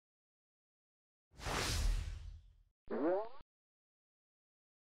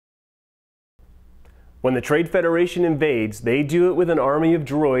When the Trade Federation invades, they do it with an army of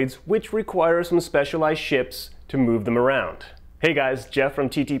droids, which require some specialized ships to move them around. Hey guys, Jeff from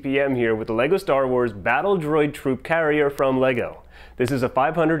TTPM here with the LEGO Star Wars Battle Droid Troop Carrier from LEGO. This is a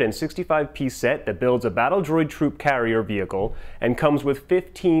 565-piece set that builds a Battle Droid Troop Carrier vehicle and comes with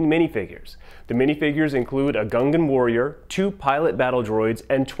 15 minifigures. The minifigures include a Gungan Warrior, 2 Pilot Battle Droids,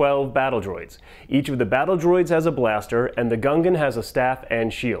 and 12 Battle Droids. Each of the Battle Droids has a blaster, and the Gungan has a staff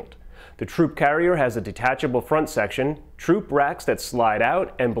and shield. The Troop Carrier has a detachable front section, troop racks that slide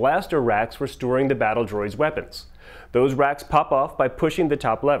out, and blaster racks for storing the Battle Droid's weapons. Those racks pop off by pushing the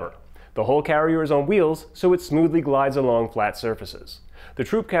top lever. The whole carrier is on wheels, so it smoothly glides along flat surfaces. The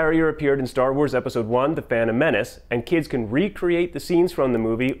Troop Carrier appeared in Star Wars Episode 1, The Phantom Menace, and kids can recreate the scenes from the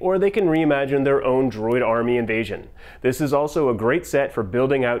movie, or they can reimagine their own droid army invasion. This is also a great set for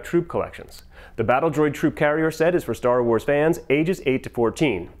building out troop collections. The Battle Droid Troop Carrier set is for Star Wars fans ages 8 to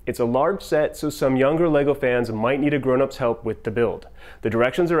 14. It's a large set, so some younger LEGO fans might need a grown-up's help with the build. The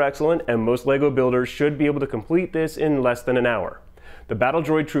directions are excellent, and most LEGO builders should be able to complete this in less than an hour. The Battle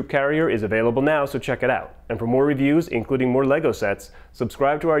Droid Troop Carrier is available now, so check it out. And for more reviews, including more LEGO sets,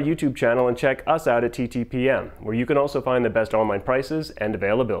 subscribe to our YouTube channel and check us out at TTPM, where you can also find the best online prices and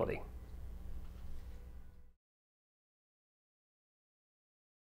availability.